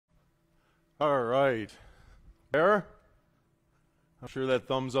All right. There? I'm sure that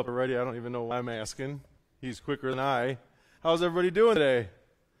thumbs up already. I don't even know why I'm asking. He's quicker than I. How's everybody doing today?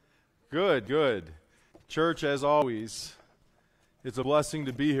 Good, good. Church, as always, it's a blessing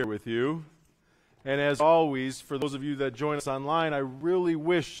to be here with you. And as always, for those of you that join us online, I really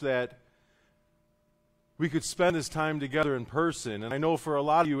wish that we could spend this time together in person. And I know for a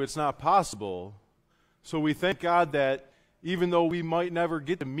lot of you it's not possible. So we thank God that even though we might never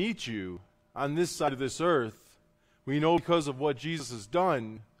get to meet you on this side of this earth, we know because of what Jesus has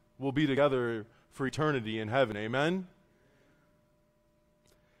done, we'll be together for eternity in heaven. Amen?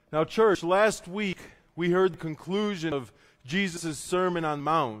 Now, church, last week we heard the conclusion of Jesus' Sermon on the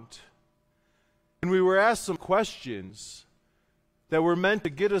Mount. And we were asked some questions that were meant to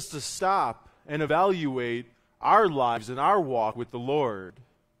get us to stop and evaluate our lives and our walk with the Lord.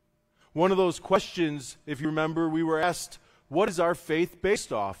 One of those questions, if you remember, we were asked, what is our faith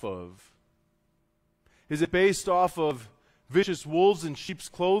based off of? Is it based off of vicious wolves in sheep's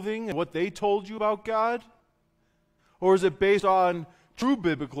clothing and what they told you about God? Or is it based on true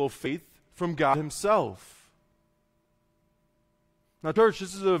biblical faith from God himself? Now, church,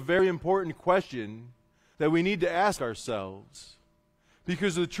 this is a very important question that we need to ask ourselves.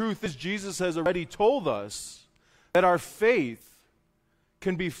 Because the truth is, Jesus has already told us that our faith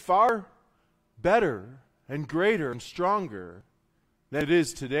can be far better and greater and stronger than it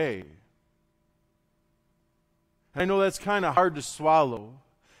is today. I know that's kind of hard to swallow,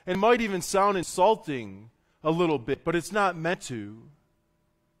 and it might even sound insulting a little bit, but it's not meant to.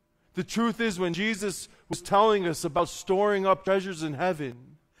 The truth is, when Jesus was telling us about storing up treasures in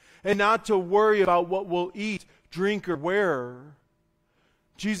heaven and not to worry about what we'll eat, drink, or wear,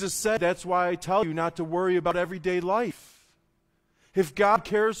 Jesus said, that's why I tell you not to worry about everyday life. If God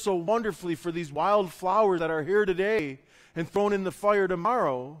cares so wonderfully for these wild flowers that are here today and thrown in the fire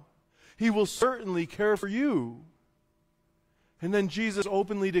tomorrow, he will certainly care for you. And then Jesus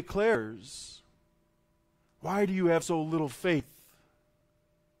openly declares, why do you have so little faith?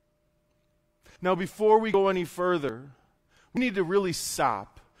 Now, before we go any further, we need to really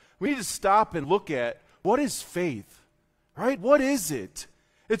stop. We need to stop and look at, what is faith? Right? What is it?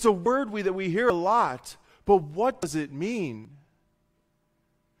 It's a word that we hear a lot, but what does it mean?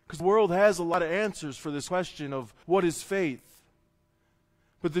 Because the world has a lot of answers for this question of what is faith.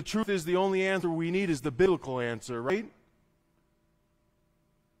 But the truth is, the only answer we need is the biblical answer, right?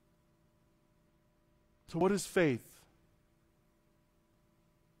 So what is faith?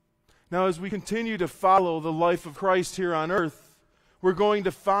 Now, as we continue to follow the life of Christ here on earth, we're going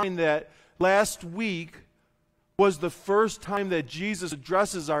to find that last week was the first time that Jesus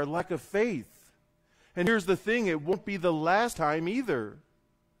addresses our lack of faith. And here's the thing, it won't be the last time either.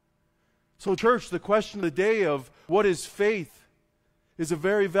 So, church, the question of the day of what is faith is a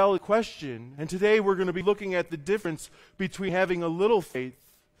very valid question. And today we're going to be looking at the difference between having a little faith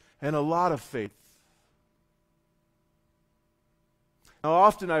and a lot of faith. Now,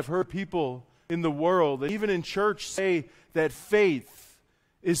 often I've heard people in the world, and even in church, say that faith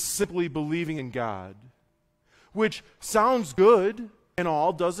is simply believing in God, which sounds good and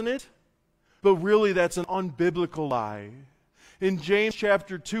all, doesn't it? But really, that's an unbiblical lie. In James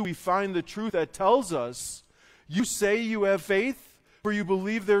chapter 2, we find the truth that tells us, you say you have faith, for you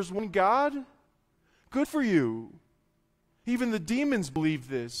believe there's one God? Good for you. Even the demons believe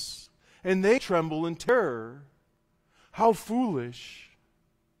this, and they tremble in terror. How foolish.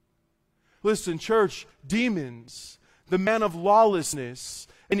 Listen, church, demons, the man of lawlessness,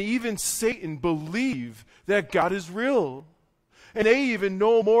 and even Satan believe that God is real. And they even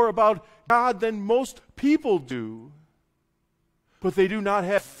know more about God than most people do. But they do not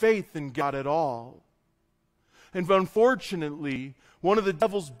have faith in God at all. And unfortunately, one of the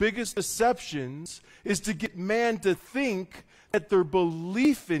devil's biggest deceptions is to get man to think that their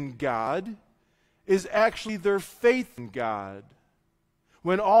belief in God is actually their faith in God,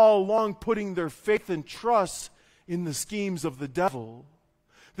 when all along putting their faith and trust in the schemes of the devil.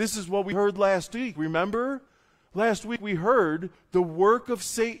 This is what we heard last week. Remember? Last week we heard the work of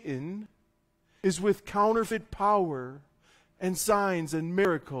Satan is with counterfeit power and signs and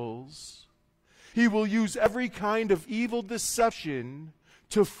miracles. He will use every kind of evil deception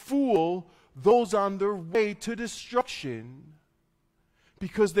to fool those on their way to destruction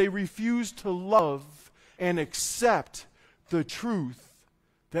because they refuse to love and accept the truth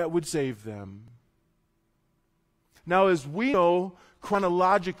that would save them. Now, as we know,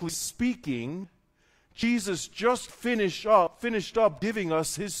 chronologically speaking, Jesus just finished up giving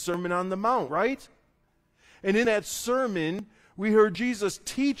us his Sermon on the Mount, right? And in that sermon, we heard Jesus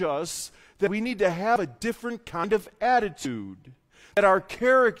teach us that we need to have a different kind of attitude. that our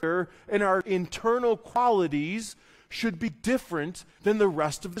character and our internal qualities should be different than the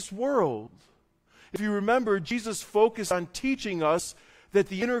rest of this world. If you remember, Jesus focused on teaching us that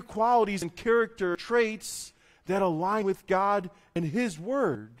the inner qualities and character traits that align with God and His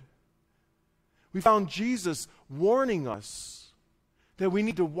Word. We found Jesus warning us that we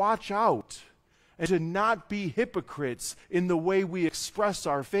need to watch out and to not be hypocrites in the way we express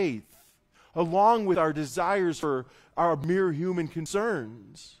our faith, along with our desires for our mere human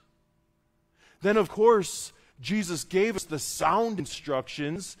concerns. Then, of course, Jesus gave us the sound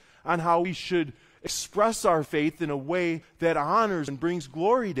instructions on how we should express our faith in a way that honors and brings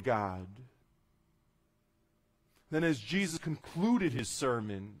glory to God. Then, as Jesus concluded his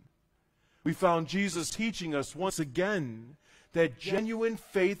sermon, we found Jesus teaching us once again that genuine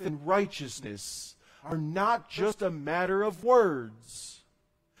faith and righteousness are not just a matter of words,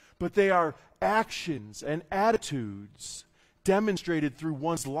 but they are actions and attitudes demonstrated through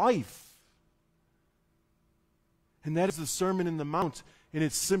one's life. And that is the Sermon on the Mount in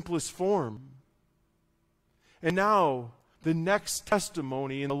its simplest form. And now, the next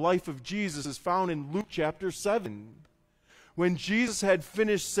testimony in the life of Jesus is found in Luke chapter 7. When Jesus had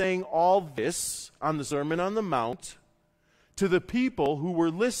finished saying all this on the Sermon on the Mount, to the people who were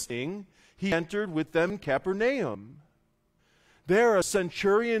listening, he entered with them Capernaum. There a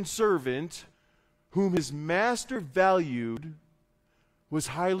centurion servant, whom his master valued, was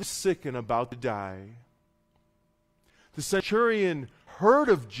highly sick and about to die. The centurion heard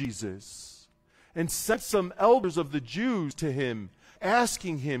of Jesus and sent some elders of the Jews to him,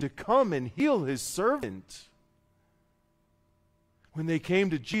 asking him to come and heal his servant. When they came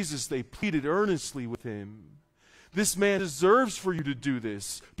to Jesus, they pleaded earnestly with him, "This man deserves for you to do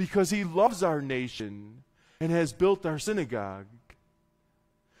this, because he loves our nation and has built our synagogue."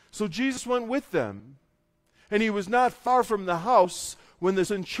 So Jesus went with them, and he was not far from the house when the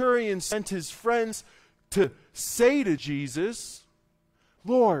centurion sent his friends to say to Jesus,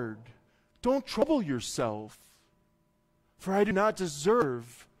 "Lord, don't trouble yourself, for I do not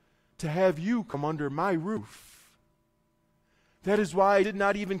deserve to have you come under my roof. That is why I did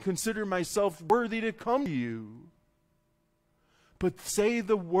not even consider myself worthy to come to you. But say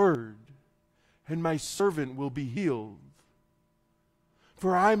the word, and my servant will be healed.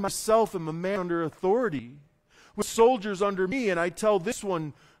 For I myself am a man under authority, with soldiers under me, and I tell this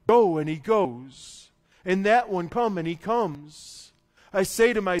one, 'Go,' and he goes, and that one, 'Come,' and he comes. I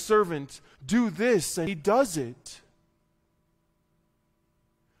say to my servant, 'Do this,' and he does it."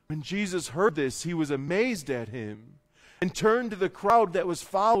 When Jesus heard this, he was amazed at him, and turned to the crowd that was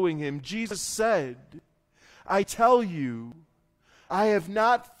following him. Jesus said, "I tell you, I have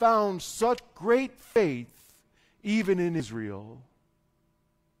not found such great faith even in Israel."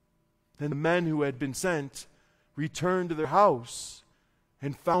 Then the men who had been sent returned to their house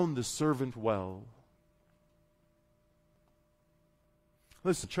and found the servant well.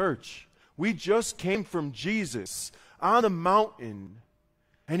 Listen, church, we just came from Jesus on a mountain,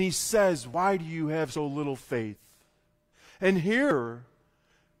 and he says, "Why do you have so little faith?" And here,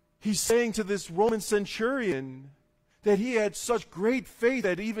 he's saying to this Roman centurion that he had such great faith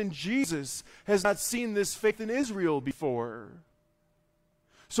that even Jesus has not seen this faith in Israel before.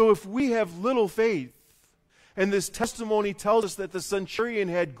 So if we have little faith, and this testimony tells us that the centurion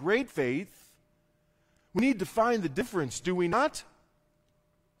had great faith, we need to find the difference, do we not?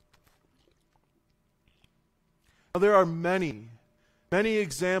 Now, there are many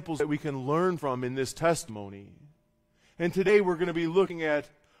examples that we can learn from in this testimony. And today we're going to be looking at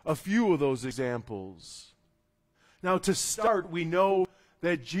a few of those examples. Now, to start, we know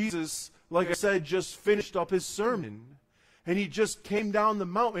that Jesus, like I said, just finished up his sermon. And he just came down the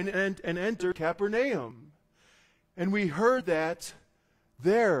mountain and entered Capernaum. And we heard that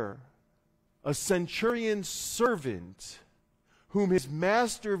there, a centurion servant, whom his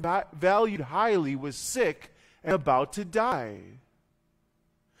master valued highly, was sick and about to die.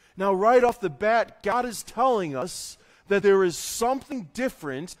 Now, right off the bat, God is telling us that there is something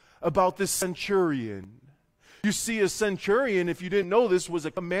different about this centurion. You see, a centurion, if you didn't know this, was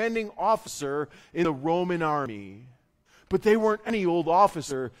a commanding officer in the Roman army. But they weren't any old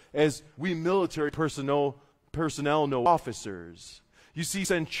officer, as we military personnel know officers. You see,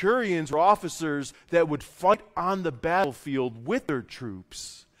 centurions were officers that would fight on the battlefield with their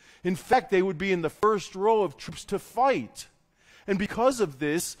troops. In fact, they would be in the first row of troops to fight. And because of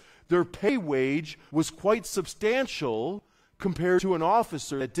this, their pay wage was quite substantial compared to an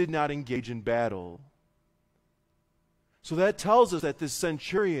officer that did not engage in battle. So that tells us that this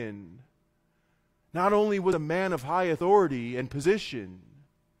centurion not only was a man of high authority and position,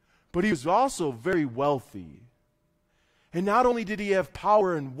 but he was also very wealthy. And not only did he have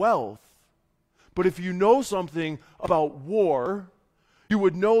power and wealth, but if you know something about war, you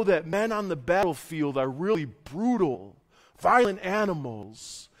would know that men on the battlefield are really brutal, violent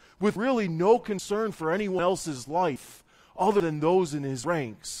animals with really no concern for anyone else's life other than those in his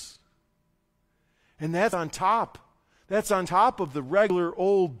ranks. And that's on top of the regular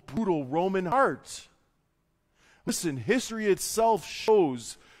old brutal Roman heart. Listen, history itself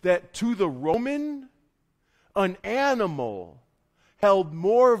shows that to the Roman, an animal held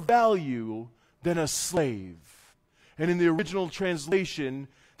more value than a slave. And in the original translation,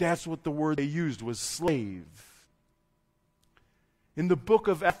 that's what the word they used was slave. In the book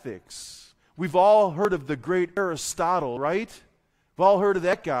of Ethics, we've all heard of the great Aristotle, right? We've all heard of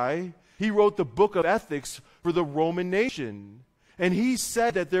that guy. He wrote the book of Ethics for the Roman nation. And he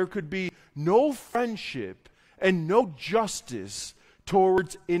said that there could be no friendship and no justice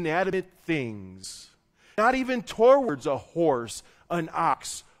towards inanimate things. Not even towards a horse, an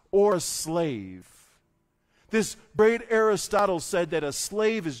ox, or a slave. This great Aristotle said that a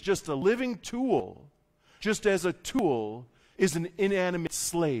slave is just a living tool, just as a tool is an inanimate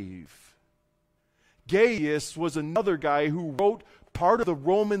slave. Gaius was another guy who wrote part of the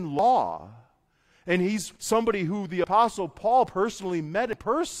Roman law. And he's somebody who the Apostle Paul personally met in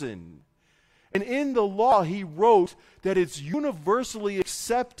person. And in the law, he wrote that it's universally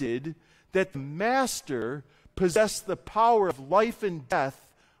accepted that the master possessed the power of life and death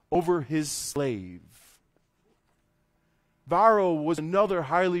over his slave. Varro was another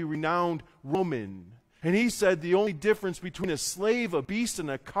highly renowned Roman. And he said the only difference between a slave, a beast, and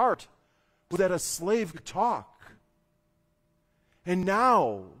a cart was that a slave could talk. And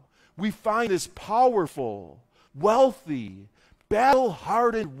now we find this powerful, wealthy,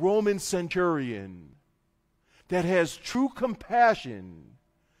 battle-hardened Roman centurion that has true compassion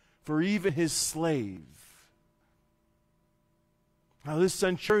for even his slave. Now, this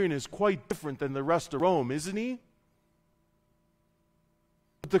centurion is quite different than the rest of Rome, isn't he?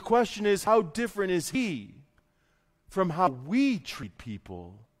 But the question is, how different is he from how we treat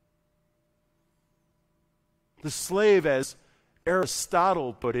people? The slave, as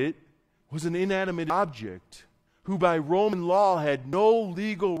Aristotle put it, was an inanimate object who by Roman law had no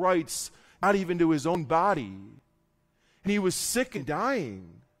legal rights, not even to his own body. And he was sick and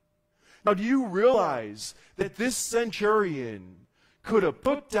dying. Now, do you realize that this centurion could have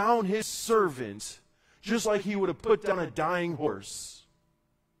put down his servant just like he would have put down a dying horse?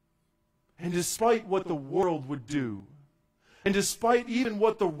 And despite what the world would do, and despite even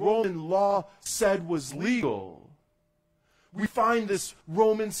what the Roman law said was legal, we find this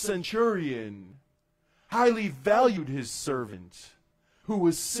Roman centurion highly valued his servant who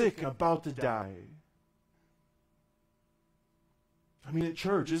was sick and about to die. I mean, at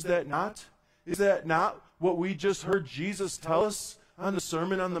church, is that not what we just heard Jesus tell us on the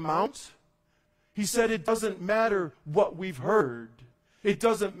Sermon on the Mount? He said it doesn't matter what we've heard. It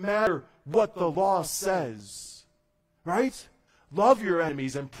doesn't matter what the law says. Right? Love your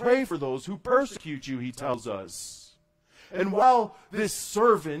enemies and pray for those who persecute you, he tells us. And while this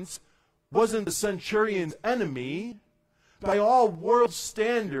servant wasn't the centurion's enemy, by all world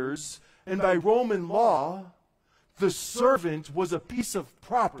standards and by Roman law, the servant was a piece of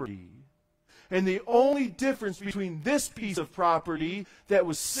property. And the only difference between this piece of property that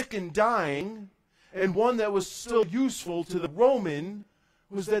was sick and dying and one that was still useful to the Roman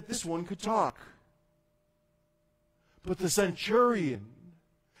was that this one could talk. But the centurion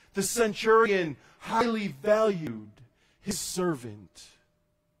highly valued his servant.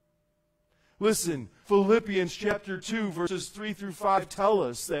 Listen, Philippians chapter 2, verses 3 through 5 tell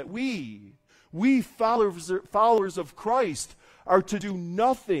us that we followers of Christ are to do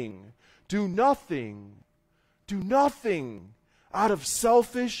nothing out of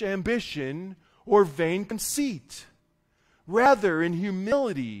selfish ambition or vain conceit. Rather, in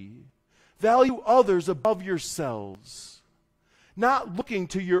humility, value others above yourselves, not looking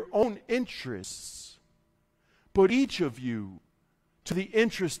to your own interests, but each of you to the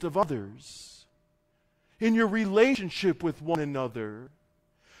interest of others. In your relationship with one another,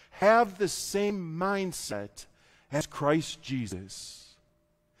 have the same mindset as Christ Jesus.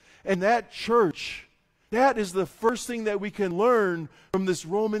 And that church, that is the first thing that we can learn from this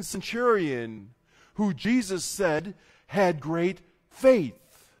Roman centurion, who Jesus said had great faith.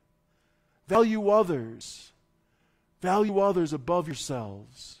 Value others above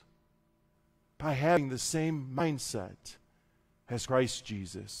yourselves by having the same mindset as Christ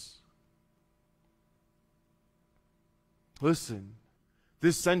Jesus. Listen,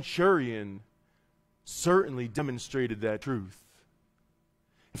 this centurion certainly demonstrated that truth.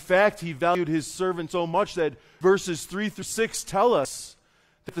 In fact, he valued his servant so much that verses 3 through 6 tell us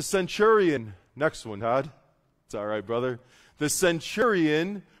that the centurion, next one, Todd. It's all right, brother. The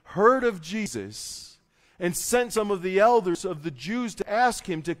centurion heard of Jesus and sent some of the elders of the Jews to ask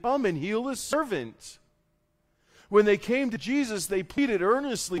him to come and heal his servant. When they came to Jesus, they pleaded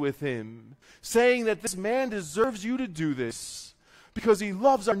earnestly with him, saying that this man deserves you to do this, because he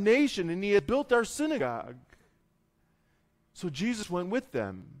loves our nation and he has built our synagogue. So Jesus went with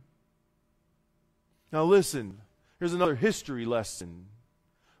them. Now listen, here's another history lesson.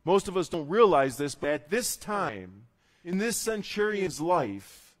 Most of us don't realize this, but at this time, in this centurion's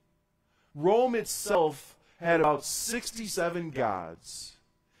life, Rome itself had about 67 gods.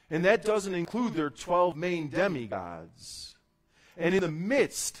 And that doesn't include their 12 main demigods. And in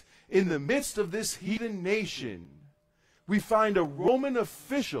the midst of this heathen nation, we find a Roman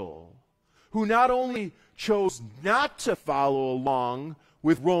official who not only chose not to follow along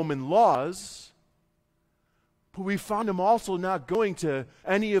with Roman laws, but we find him also not going to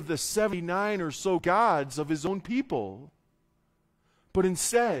any of the 79 or so gods of his own people. But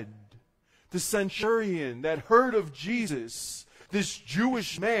instead, the centurion that heard of Jesus, this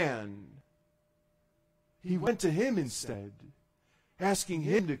Jewish man, he went to him instead, asking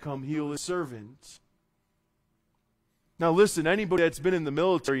him to come heal his servant. Now listen, anybody that's been in the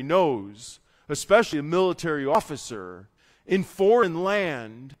military knows, especially a military officer, in foreign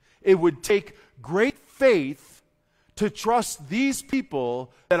land, it would take great faith to trust these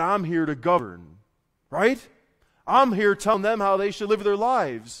people that I'm here to govern, right? I'm here telling them how they should live their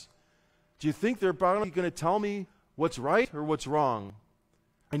lives. Do you think they're probably going to tell me what's right or what's wrong?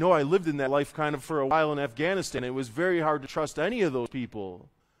 I know I lived in that life kind of for a while in Afghanistan. It was very hard to trust any of those people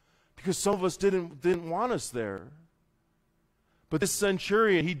because some of us didn't want us there. But this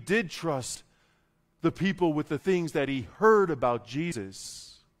centurion, he did trust the people with the things that he heard about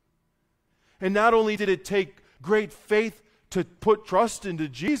Jesus. And not only did it take great faith to put trust into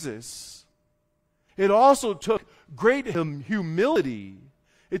Jesus, it also took great humility.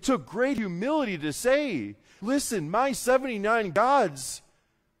 It took great humility to say, listen, my 79 gods,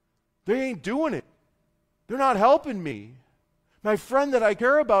 they ain't doing it. They're not helping me. My friend that I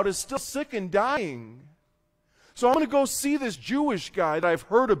care about is still sick and dying. So I'm going to go see this Jewish guy that I've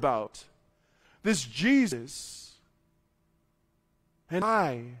heard about, this Jesus. And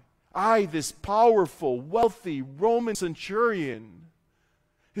I, this powerful, wealthy Roman centurion,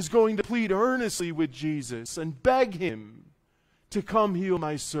 is going to plead earnestly with Jesus and beg him to come heal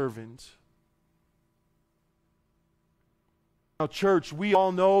my servant. Now, church, we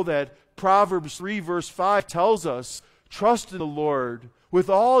all know that Proverbs 3 verse 5 tells us, trust in the Lord with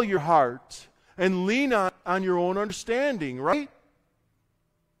all your heart and lean not on your own understanding, right?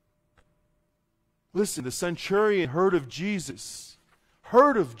 Listen, the centurion heard of Jesus,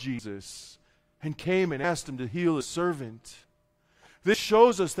 and came and asked him to heal his servant. This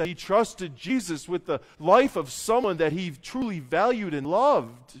shows us that he trusted Jesus with the life of someone that he truly valued and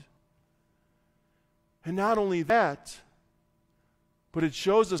loved. And not only that, but it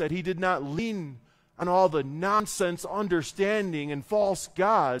shows us that he did not lean on all the nonsense understanding and false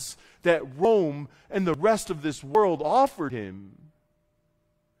gods that Rome and the rest of this world offered him.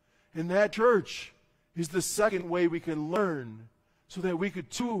 And that, church, is the second way we can learn so that we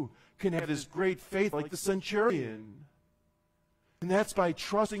too can have this great faith like the centurion. And that's by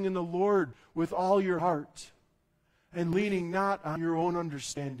trusting in the Lord with all your heart and leaning not on your own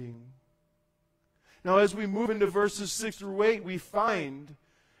understanding. Now, as we move into verses 6 through 8, we find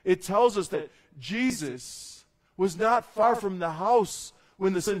it tells us that Jesus was not far from the house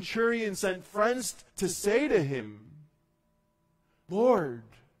when the centurion sent friends to say to him, Lord,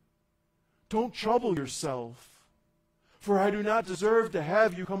 don't trouble yourself, for I do not deserve to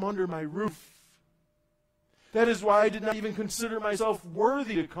have you come under my roof. That is why I did not even consider myself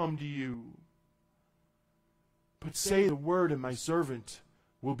worthy to come to you. But say the word, and my servant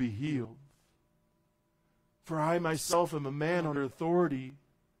will be healed. For I myself am a man under authority,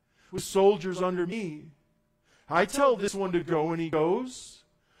 with soldiers under me. I tell this one to go, and he goes.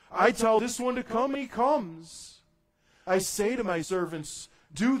 I tell this one to come, and he comes. I say to my servants,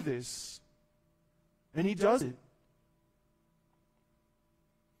 do this, and he does it.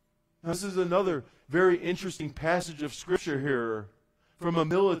 Now, this is another very interesting passage of Scripture here from a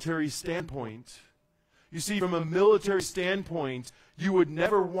military standpoint. You see, from a military standpoint, you would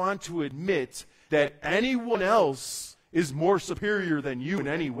never want to admit that anyone else is more superior than you in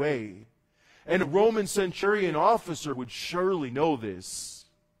any way. And a Roman centurion officer would surely know this.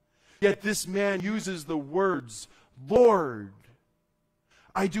 Yet this man uses the words, Lord,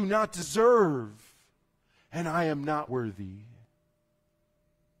 I do not deserve, and I am not worthy.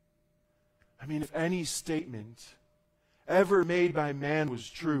 I mean, if any statement ever made by man was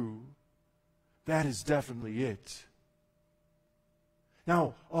true, that is definitely it.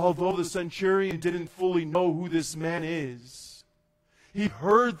 Now, although the centurion didn't fully know who this man is, he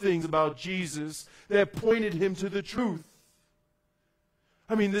heard things about Jesus that pointed him to the truth.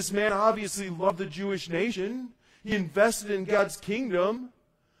 I mean, this man obviously loved the Jewish nation. He invested in God's kingdom.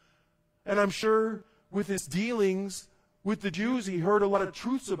 And I'm sure with his dealings with the Jews, he heard a lot of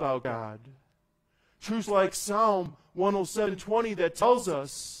truths about God. Truths like Psalm 107:20 that tells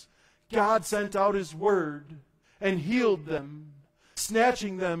us God sent out his word and healed them,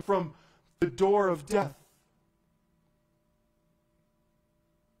 snatching them from the door of death.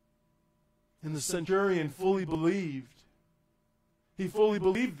 And the centurion fully believed. He fully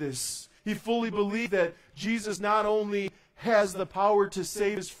believed this. He fully believed that Jesus not only has the power to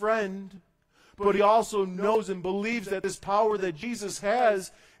save his friend, but he also knows and believes that this power that Jesus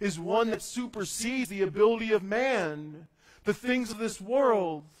has is one that supersedes the ability of man, the things of this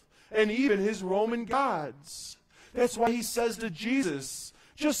world, and even his Roman gods. That's why he says to Jesus,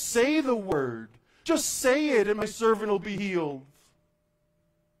 just say the word. Just say it and my servant will be healed.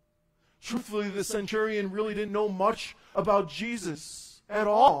 Truthfully, the centurion really didn't know much about Jesus at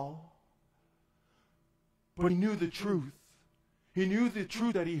all. But he knew the truth. He knew the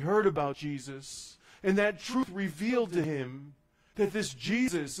truth that he heard about Jesus. And that truth revealed to him that this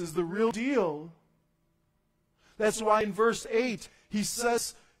Jesus is the real deal. That's why in verse 8 he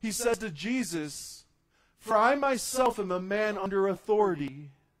says to Jesus, "For I myself am a man under authority,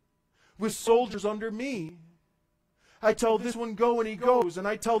 with soldiers under me. I tell this one, go, and he goes, and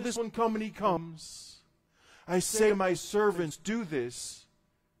I tell this one, come, and he comes. I say to my servants, do this,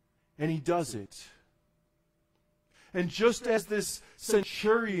 and he does it." And just as this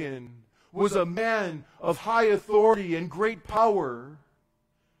centurion was a man of high authority and great power,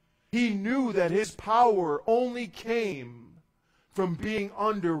 he knew that his power only came from being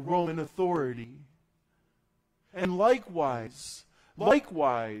under Roman authority. And likewise,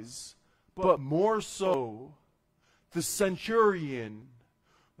 but more so, the centurion,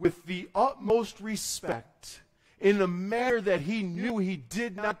 with the utmost respect, in a manner that he knew he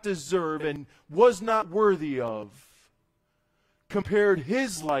did not deserve and was not worthy of, compared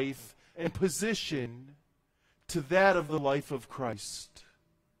his life and position to that of the life of Christ.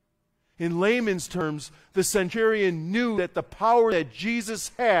 In layman's terms, the centurion knew that the power that Jesus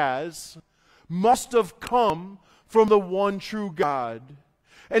has must have come from the one true God.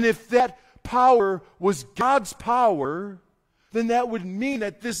 And if that power was God's power, then that would mean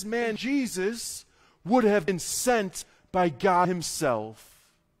that this man Jesus would have been sent by God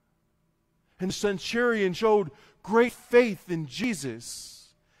himself. And the centurion showed great faith in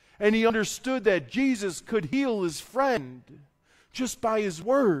Jesus, and he understood that Jesus could heal his friend just by his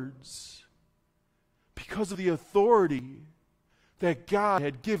words, because of the authority that God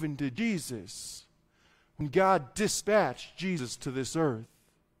had given to Jesus when God dispatched Jesus to this earth.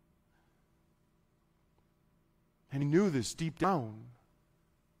 And he knew this deep down,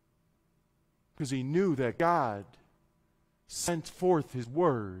 because he knew that God sent forth his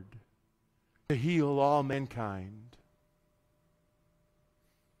word to heal all mankind.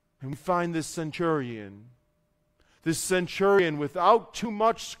 And we find this centurion without too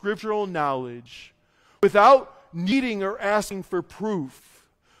much scriptural knowledge, without needing or asking for proof,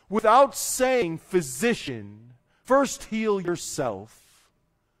 without saying, "Physician, first heal yourself."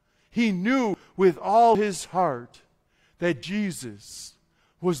 He knew with all his heart that Jesus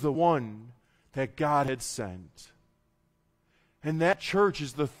was the one that God had sent. And that, church,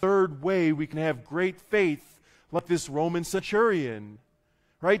 is the third way we can have great faith like this Roman centurion.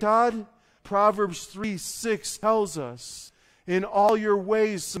 Right, Todd? Proverbs 3:6 tells us, "In all your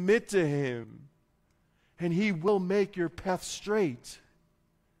ways submit to him, and he will make your path straight."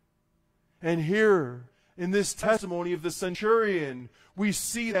 And here, in this testimony of the centurion, we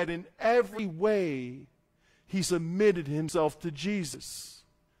see that in every way he submitted himself to Jesus.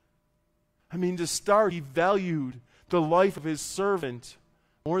 I mean, to start, he valued the life of his servant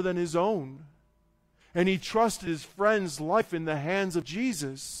more than his own. And he trusted his friend's life in the hands of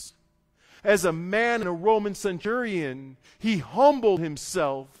Jesus. As a man and a Roman centurion, he humbled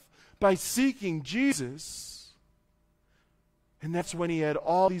himself by seeking Jesus. And that's when he had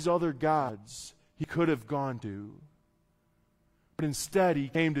all these other gods he could have gone to. But instead, he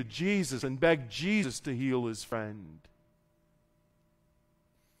came to Jesus and begged Jesus to heal his friend.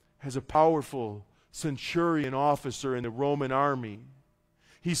 As a powerful centurion officer in the Roman army,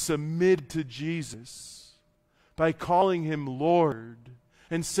 he submitted to Jesus by calling him Lord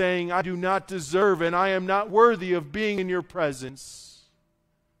and saying, "I do not deserve and I am not worthy of being in your presence."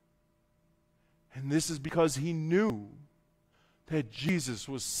 And this is because he knew that Jesus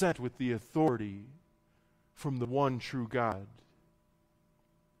was sent with the authority from the one true God.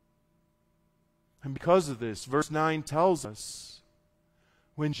 And because of this, verse 9 tells us,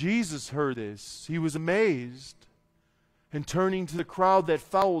 when Jesus heard this, he was amazed. And turning to the crowd that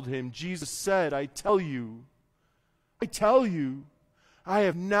followed him, Jesus said, I tell you, I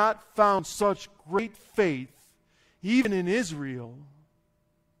have not found such great faith, even in Israel.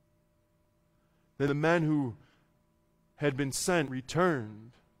 Then the men who had been sent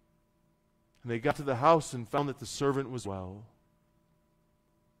returned, and they got to the house and found that the servant was well.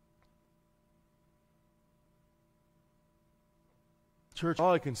 Church,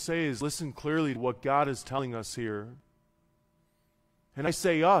 all I can say is listen clearly to what God is telling us here. And I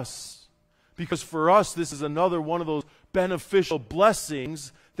say us, because for us this is another one of those beneficial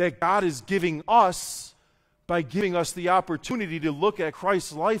blessings that God is giving us by giving us the opportunity to look at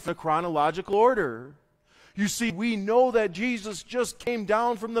Christ's life in a chronological order. You see, we know that Jesus just came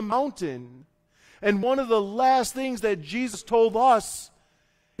down from the mountain. And one of the last things that Jesus told us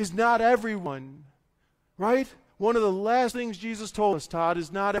is not everyone, right? One of the last things Jesus told us, Todd,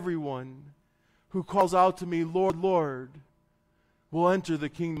 is not everyone who calls out to me, Lord, Lord, will enter the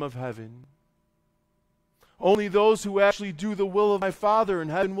kingdom of heaven. Only those who actually do the will of my Father in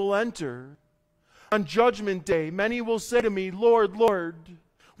heaven will enter. On judgment day, many will say to me, Lord, Lord,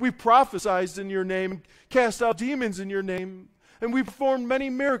 we prophesied in your name, cast out demons in your name, and we performed many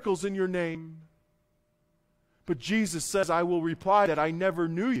miracles in your name. But Jesus says, I will reply that I never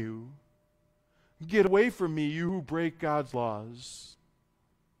knew you. Get away from me, you who break God's laws.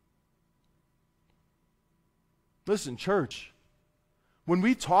 Listen, church, when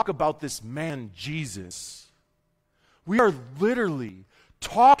we talk about this man, Jesus, we are literally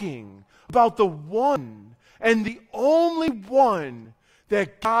talking about the one and the only one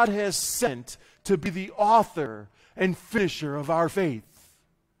that God has sent to be the author and finisher of our faith.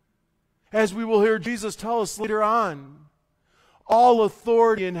 As we will hear Jesus tell us later on, all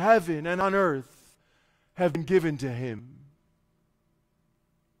authority in heaven and on earth have been given to him.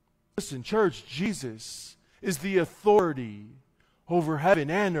 Listen, church, Jesus is the authority over heaven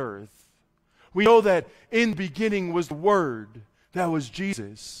and earth. We know that in the beginning was the Word, that was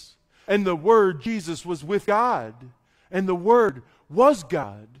Jesus. And the Word, Jesus, was with God. And the Word was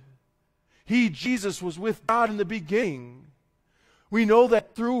God. He, Jesus, was with God in the beginning. We know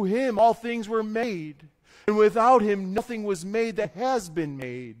that through him all things were made. And without him nothing was made that has been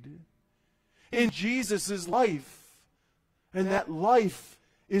made. In Jesus' life. And that life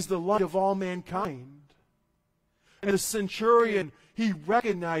is the light of all mankind. And the centurion, he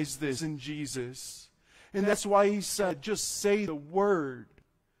recognized this in Jesus. And that's why he said, just say the word,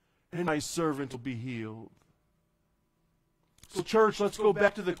 and my servant will be healed. So church, let's go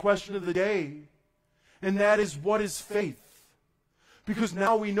back to the question of the day. And that is, what is faith? Because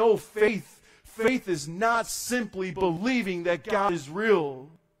now we know faith. Faith is not simply believing that God is real.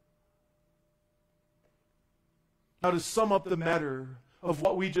 Now, to sum up the matter of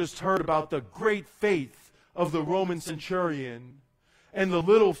what we just heard about the great faith of the Roman centurion and the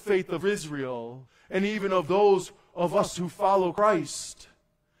little faith of Israel, and even of those of us who follow Christ,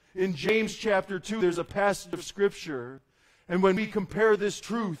 in James chapter 2, there's a passage of Scripture, and when we compare this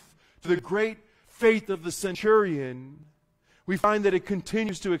truth to the great faith of the centurion, we find that it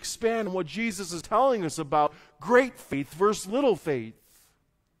continues to expand on what Jesus is telling us about great faith versus little faith.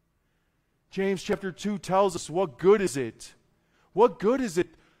 James chapter 2 tells us, what good is it? What good is it,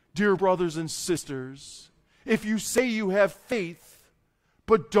 dear brothers and sisters, if you say you have faith,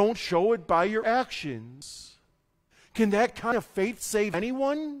 but don't show it by your actions? Can that kind of faith save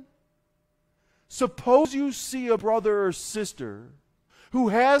anyone? Suppose you see a brother or sister who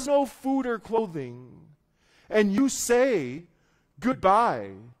has no food or clothing, and you say,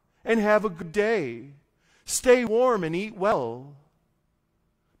 goodbye, and have a good day. Stay warm and eat well.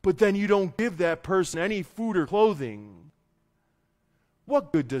 But then you don't give that person any food or clothing.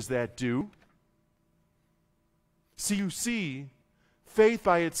 What good does that do? See, you see, faith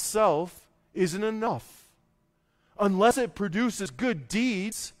by itself isn't enough. Unless it produces good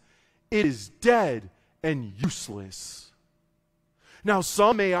deeds, it is dead and useless. Now,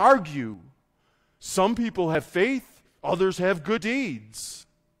 some may argue, some people have faith, others have good deeds.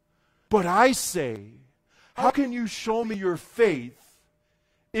 But I say, how can you show me your faith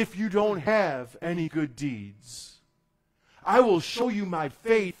if you don't have any good deeds? I will show you my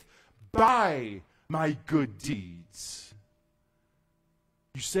faith by my good deeds.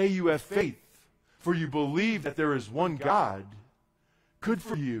 You say you have faith, for you believe that there is one God. Good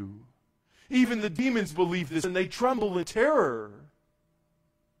for you. Even the demons believe this, and they tremble in terror.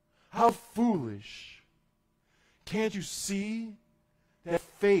 How foolish. Can't you see that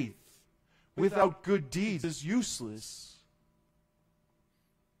faith without good deeds is useless?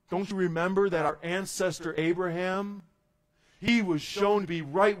 Don't you remember that our ancestor Abraham, he was shown to be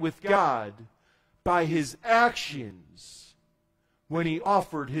right with God by his actions when he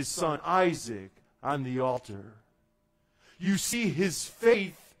offered his son Isaac on the altar? You see, his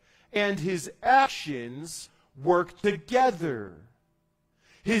faith and his actions worked together.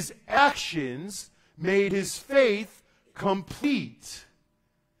 His actions made his faith complete.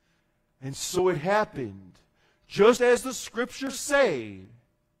 And so it happened, just as the scriptures say,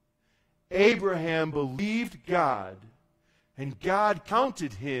 Abraham believed God, and God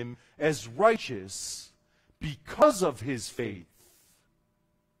counted him as righteous because of his faith.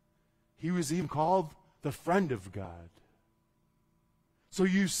 He was even called the friend of God. So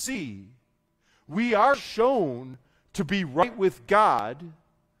you see, we are shown to be right with God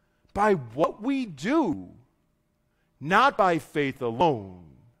by what we do, not by faith alone.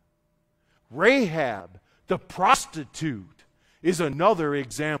 Rahab, the prostitute, is another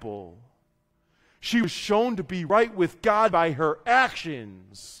example. She was shown to be right with God by her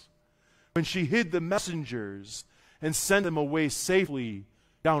actions when she hid the messengers and sent them away safely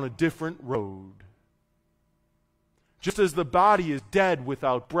down a different road. Just as the body is dead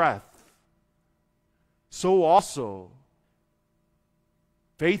without breath, so also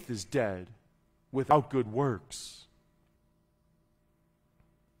faith is dead without good works.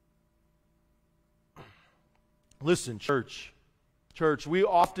 Listen, church, we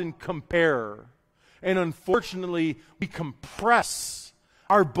often compare, and unfortunately, we compress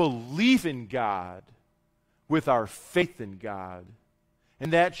our belief in God with our faith in God.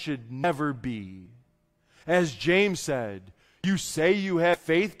 And that should never be. As James said, you say you have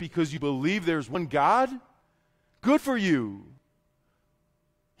faith because you believe there's one God? Good for you.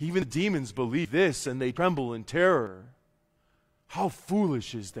 Even the demons believe this and they tremble in terror. How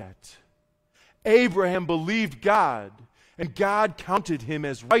foolish is that? Abraham believed God, and God counted him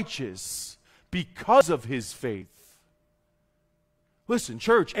as righteous because of his faith. Listen,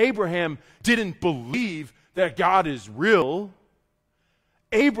 church, Abraham didn't believe that God is real.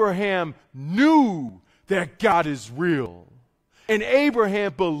 Abraham knew that God is real. And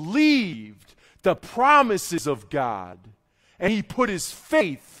Abraham believed the promises of God. And he put his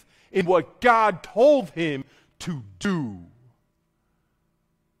faith in what God told him to do.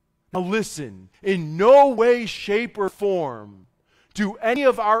 Now listen, in no way, shape, or form do any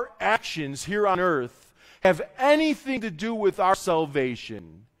of our actions here on earth have anything to do with our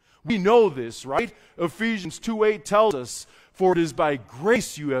salvation. We know this, right? Ephesians 2:8 tells us, for it is by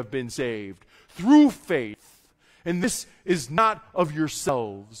grace you have been saved, through faith. And this is not of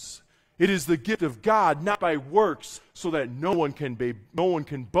yourselves. It is the gift of God, not by works, so that no one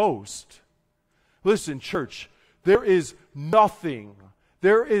can boast. Listen, church, there is nothing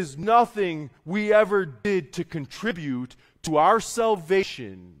we ever did to contribute to our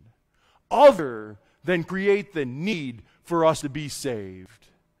salvation other than create the need for us to be saved.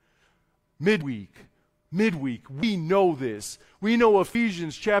 Midweek, we know this. We know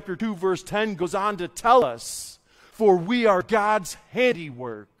Ephesians chapter 2, verse 10 goes on to tell us, for we are God's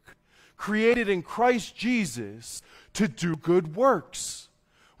handiwork, created in Christ Jesus to do good works,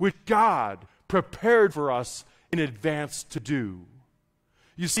 which God prepared for us in advance to do.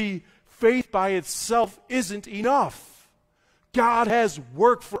 You see, faith by itself isn't enough. God has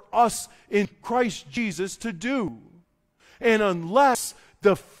work for us in Christ Jesus to do. And unless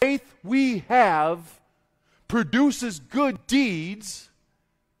the faith we have produces good deeds,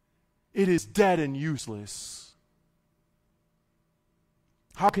 it is dead and useless.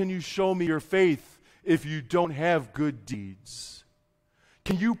 How can you show me your faith if you don't have good deeds?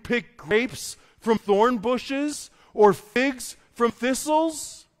 Can you pick grapes from thorn bushes or figs from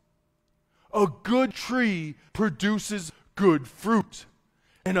thistles? A good tree produces good fruit,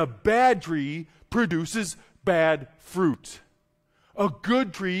 and a bad tree produces bad fruit. A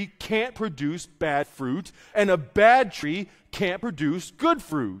good tree can't produce bad fruit, and a bad tree can't produce good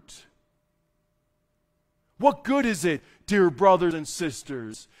fruit. What good is it, dear brothers and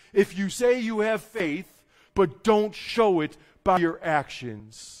sisters, if you say you have faith, but don't show it by your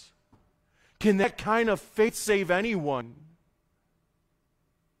actions? Can that kind of faith save anyone?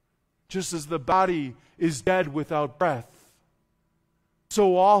 Just as the body is dead without breath,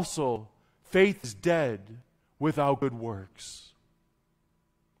 so also faith is dead without good works.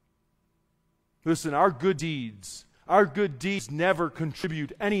 Listen, our good deeds never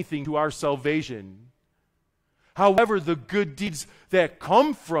contribute anything to our salvation. However, the good deeds that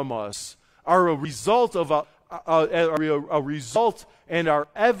come from us are a result of a result and our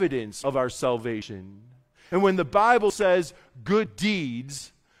evidence of our salvation. And when the Bible says good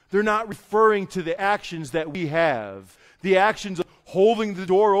deeds, they're not referring to the actions that we have, the actions of holding the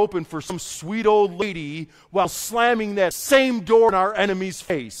door open for some sweet old lady while slamming that same door in our enemy's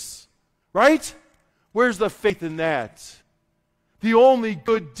face. Right? Where's the faith in that? The only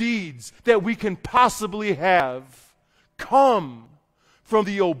good deeds that we can possibly have come from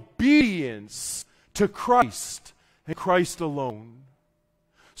the obedience to Christ and Christ alone.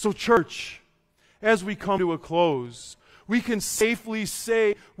 So, church, as we come to a close, we can safely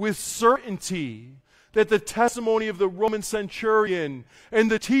say with certainty that the testimony of the Roman centurion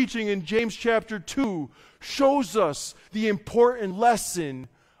and the teaching in James chapter 2 shows us the important lesson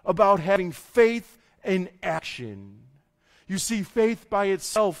about having faith in action. You see, faith by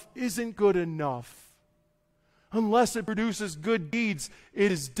itself isn't good enough. Unless it produces good deeds,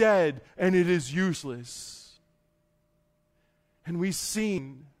 it is dead and it is useless. And we've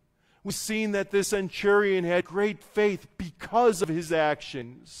seen that this centurion had great faith because of his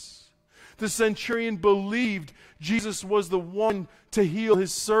actions. The centurion believed Jesus was the one to heal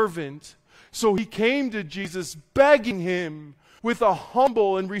his servant. So he came to Jesus begging him with a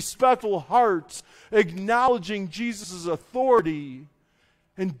humble and respectful heart, acknowledging Jesus' authority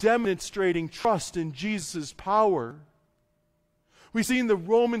and demonstrating trust in Jesus' power. We've seen the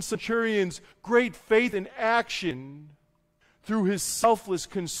Roman centurion's great faith in action through his selfless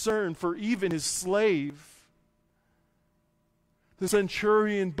concern for even his slave. The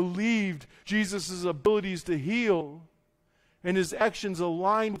centurion believed Jesus' abilities to heal, and his actions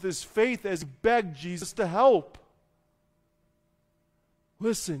aligned with his faith as he begged Jesus to help.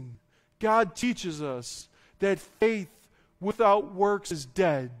 Listen, God teaches us that faith without works is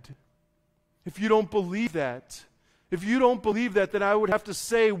dead. If you don't believe that, then I would have to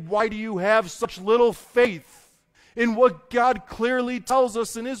say, why do you have such little faith in what God clearly tells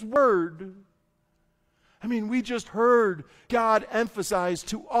us in His Word? I mean, we just heard God emphasize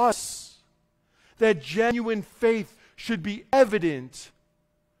to us that genuine faith should be evident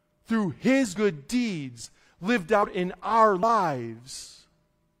through His good deeds lived out in our lives.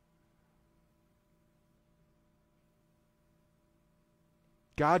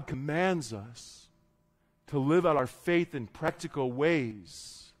 God commands us to live out our faith in practical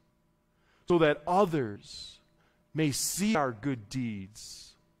ways so that others may see our good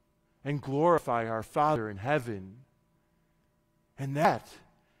deeds and glorify our Father in heaven. And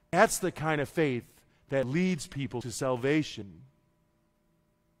that's the kind of faith that leads people to salvation.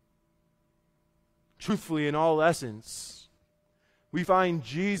 Truthfully, in all essence, we find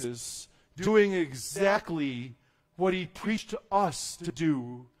Jesus doing exactly what He preached to us to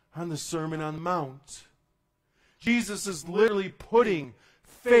do on the Sermon on the Mount. Jesus is literally putting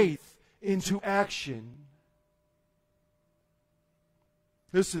faith into action.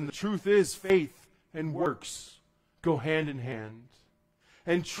 Listen, the truth is faith and works go hand in hand.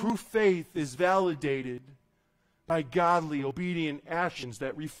 And true faith is validated by godly, obedient actions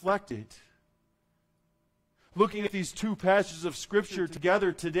that reflect it. Looking at these two passages of Scripture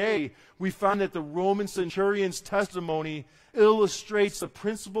together today, we find that the Roman centurion's testimony illustrates the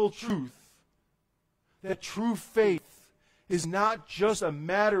principal truth that true faith is not just a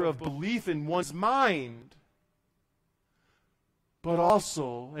matter of belief in one's mind, but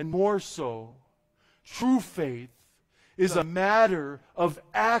also, and more so, true faith is a matter of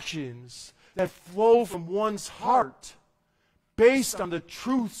actions that flow from one's heart based on the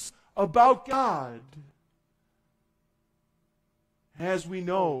truths about God. As we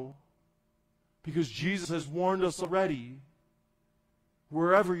know, because Jesus has warned us already,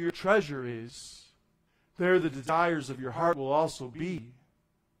 wherever your treasure is, there the desires of your heart will also be.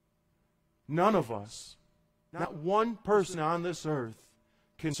 None of us, not one person on this earth,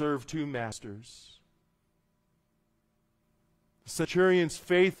 can serve two masters. The centurion's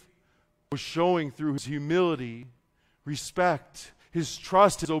faith was showing through his humility, respect, his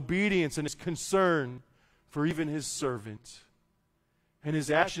trust, his obedience, and his concern for even his servant. And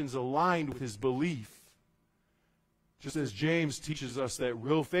his actions aligned with his belief. Just as James teaches us that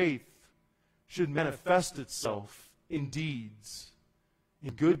real faith should manifest itself in deeds,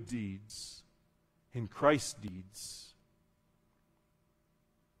 in good deeds, in Christ's deeds.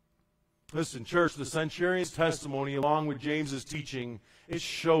 Listen, church, the centurion's testimony, along with James's teaching, it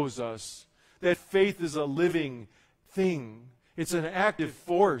shows us that faith is a living thing. It's an active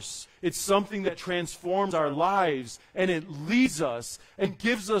force. It's something that transforms our lives, and it leads us and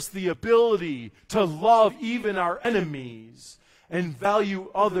gives us the ability to love even our enemies and value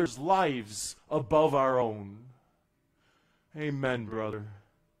others' lives above our own. Amen, brother.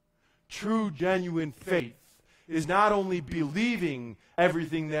 True, genuine faith is not only believing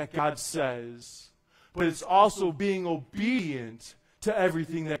everything that God says, but it's also being obedient to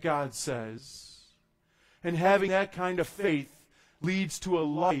everything that God says. And having that kind of faith leads to a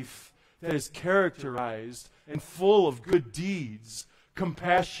life that is characterized and full of good deeds,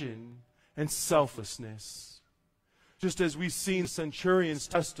 compassion, and selflessness. Just as we've seen Centurion's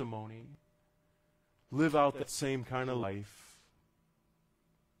testimony, live out that same kind of life.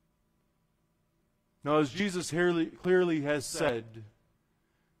 Now, as Jesus clearly has said,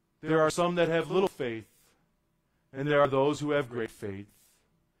 there are some that have little faith, and there are those who have great faith.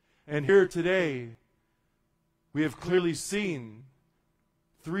 And here today, we have clearly seen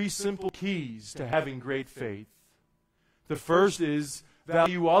 3 simple keys to having great faith. The first is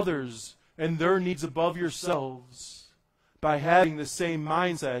value others and their needs above yourselves by having the same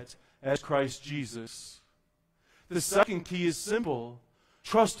mindset as Christ Jesus. The second key is simple.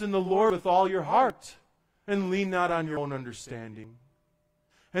 Trust in the Lord with all your heart and lean not on your own understanding.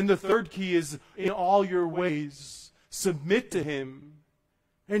 And the third key is in all your ways, submit to Him,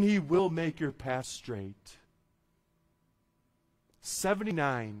 and He will make your path straight.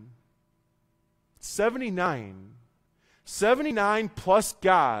 79 plus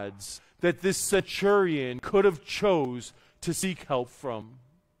gods that this centurion could have chose to seek help from.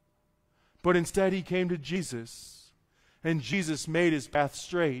 But instead he came to Jesus, and Jesus made his path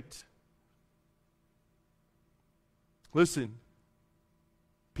straight. Listen,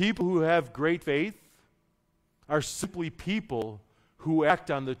 people who have great faith are simply people who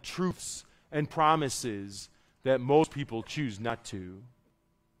act on the truths and promises that most people choose not to.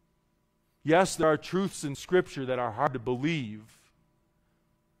 Yes, there are truths in Scripture that are hard to believe,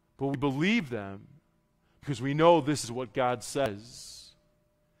 but we believe them because we know this is what God says.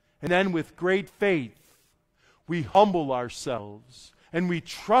 And then with great faith, we humble ourselves and we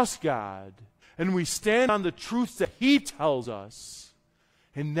trust God and we stand on the truths that He tells us.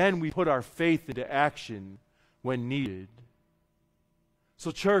 And then we put our faith into action when needed. So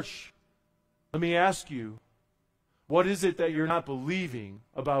church, let me ask you, what is it that you're not believing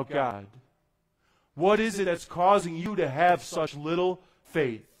about God? What is it that's causing you to have such little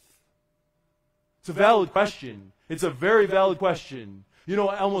faith? It's a valid question. It's a very valid question. You know,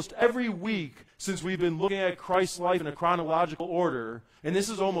 almost every week since we've been looking at Christ's life in a chronological order, and this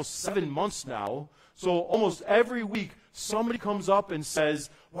is almost 7 months now, so almost every week somebody comes up and says,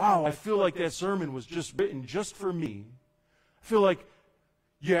 wow, I feel like that sermon was just written just for me. I feel like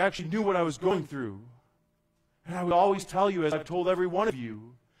you actually knew what I was going through. And I would always tell you, as I've told every one of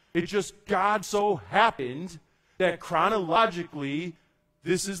you, it just God so happened that chronologically,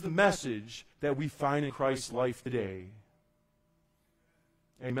 this is the message that we find in Christ's life today.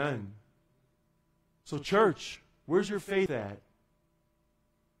 Amen. So church, where's your faith at?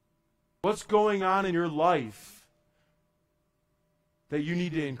 What's going on in your life that you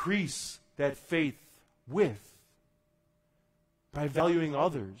need to increase that faith with? By valuing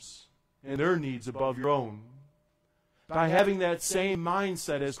others and their needs above your own. By having that same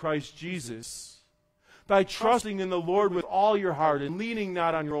mindset as Christ Jesus. By trusting in the Lord with all your heart and leaning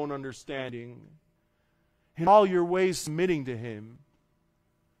not on your own understanding. In all your ways submitting to Him.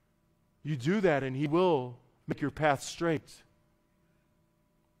 You do that and He will make your path straight.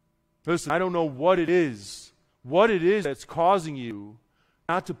 Listen, I don't know what it is that's causing you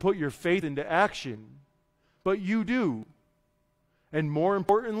not to put your faith into action, but you do. And more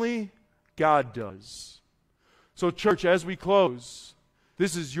importantly, God does. So church, as we close,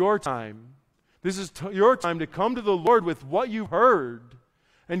 this is your time. This is your time to come to the Lord with what you've heard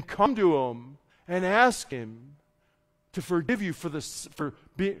and come to Him and ask Him to forgive you for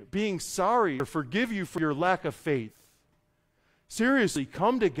being sorry or forgive you for your lack of faith. Seriously,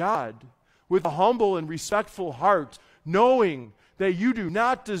 come to God with a humble and respectful heart, knowing that you do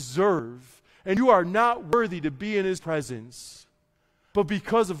not deserve and you are not worthy to be in His presence. But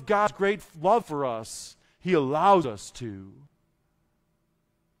because of God's great love for us, He allows us to.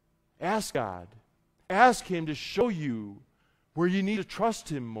 Ask God. Ask Him to show you where you need to trust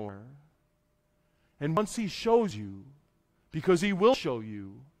Him more. And once He shows you, because He will show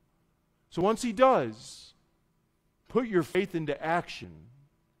you, so once He does, put your faith into action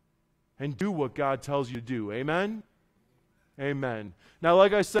and do what God tells you to do. Amen? Amen. Now,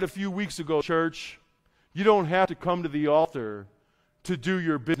 like I said a few weeks ago, church, you don't have to come to the altar to do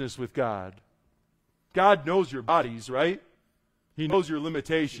your business with God. God knows your bodies, right? He knows your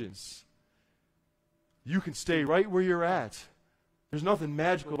limitations. You can stay right where you're at. There's nothing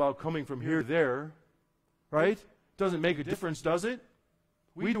magical about coming from here to there, right? Doesn't make a difference, does it?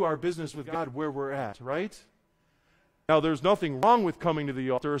 We do our business with God where we're at, right? Now, there's nothing wrong with coming to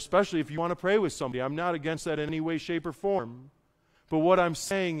the altar, especially if you want to pray with somebody. I'm not against that in any way, shape, or form. But what I'm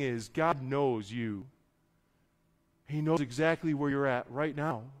saying is, God knows you. He knows exactly where you're at right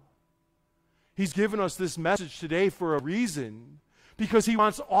now. He's given us this message today for a reason, because He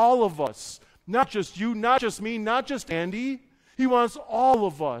wants all of us, not just you, not just me, not just Andy. He wants all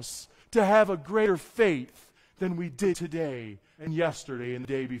of us to have a greater faith than we did today and yesterday and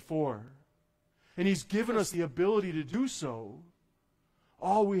the day before. And He's given us the ability to do so.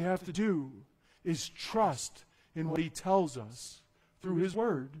 All we have to do is trust in what He tells us through His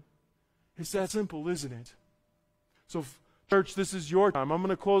Word. It's that simple, isn't it? So, church, this is your time. I'm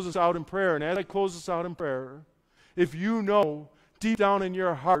going to close this out in prayer. And as I close this out in prayer, if you know deep down in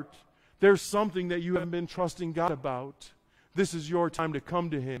your heart there's something that you haven't been trusting God about, this is your time to come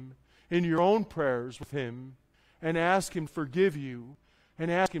to Him in your own prayers with Him and ask Him to forgive you and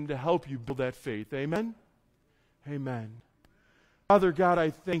ask Him to help you build that faith. Amen? Amen. Father God,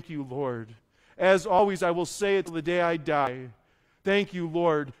 I thank you, Lord. As always, I will say it till the day I die. Thank you,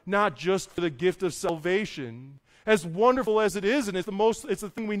 Lord, not just for the gift of salvation, as wonderful as it is, and it's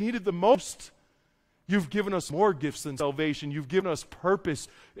the thing we needed the most. You've given us more gifts than salvation. You've given us purpose.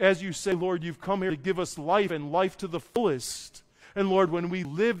 As you say, Lord, you've come here to give us life and life to the fullest. And Lord, when we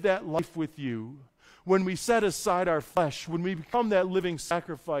live that life with you, when we set aside our flesh, when we become that living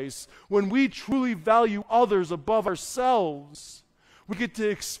sacrifice, when we truly value others above ourselves, we get to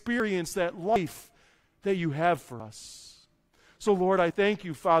experience that life that you have for us. So, Lord, I thank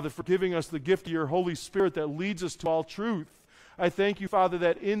you, Father, for giving us the gift of your Holy Spirit that leads us to all truth. I thank you, Father,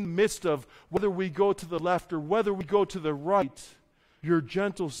 that in the midst of whether we go to the left or whether we go to the right, your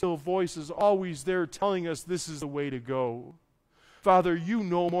gentle, still voice is always there telling us this is the way to go. Father, you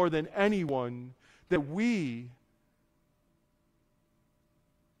know more than anyone that we're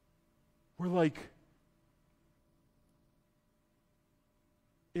like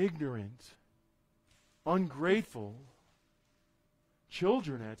ignorant, ungrateful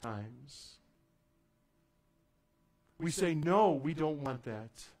children at times. We say, no, we don't want that.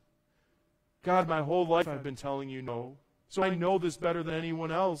 God, my whole life I've been telling you no, so I know this better than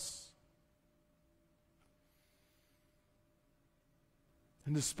anyone else.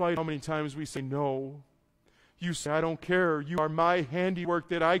 And despite how many times we say no, you say, I don't care. You are my handiwork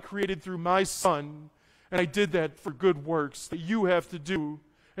that I created through my Son, and I did that for good works that you have to do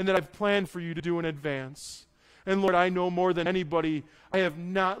and that I've planned for you to do in advance. And Lord, I know more than anybody, I have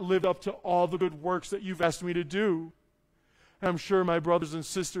not lived up to all the good works that you've asked me to do. And I'm sure my brothers and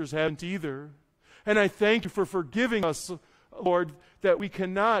sisters haven't either. And I thank you for forgiving us, Lord, that we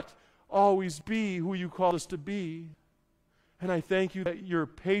cannot always be who you called us to be. And I thank you that your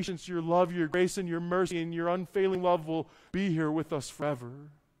patience, your love, your grace, and your mercy, and your unfailing love will be here with us forever.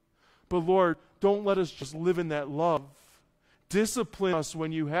 But Lord, don't let us just live in that love. Discipline us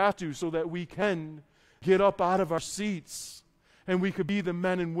when you have to so that we can get up out of our seats and we could be the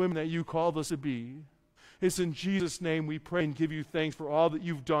men and women that you called us to be. It's in Jesus' name we pray and give you thanks for all that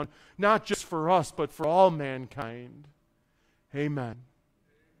you've done, not just for us, but for all mankind. Amen.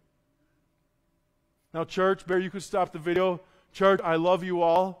 Now, church, Bear, you could stop the video. Church, I love you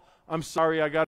all. I'm sorry I got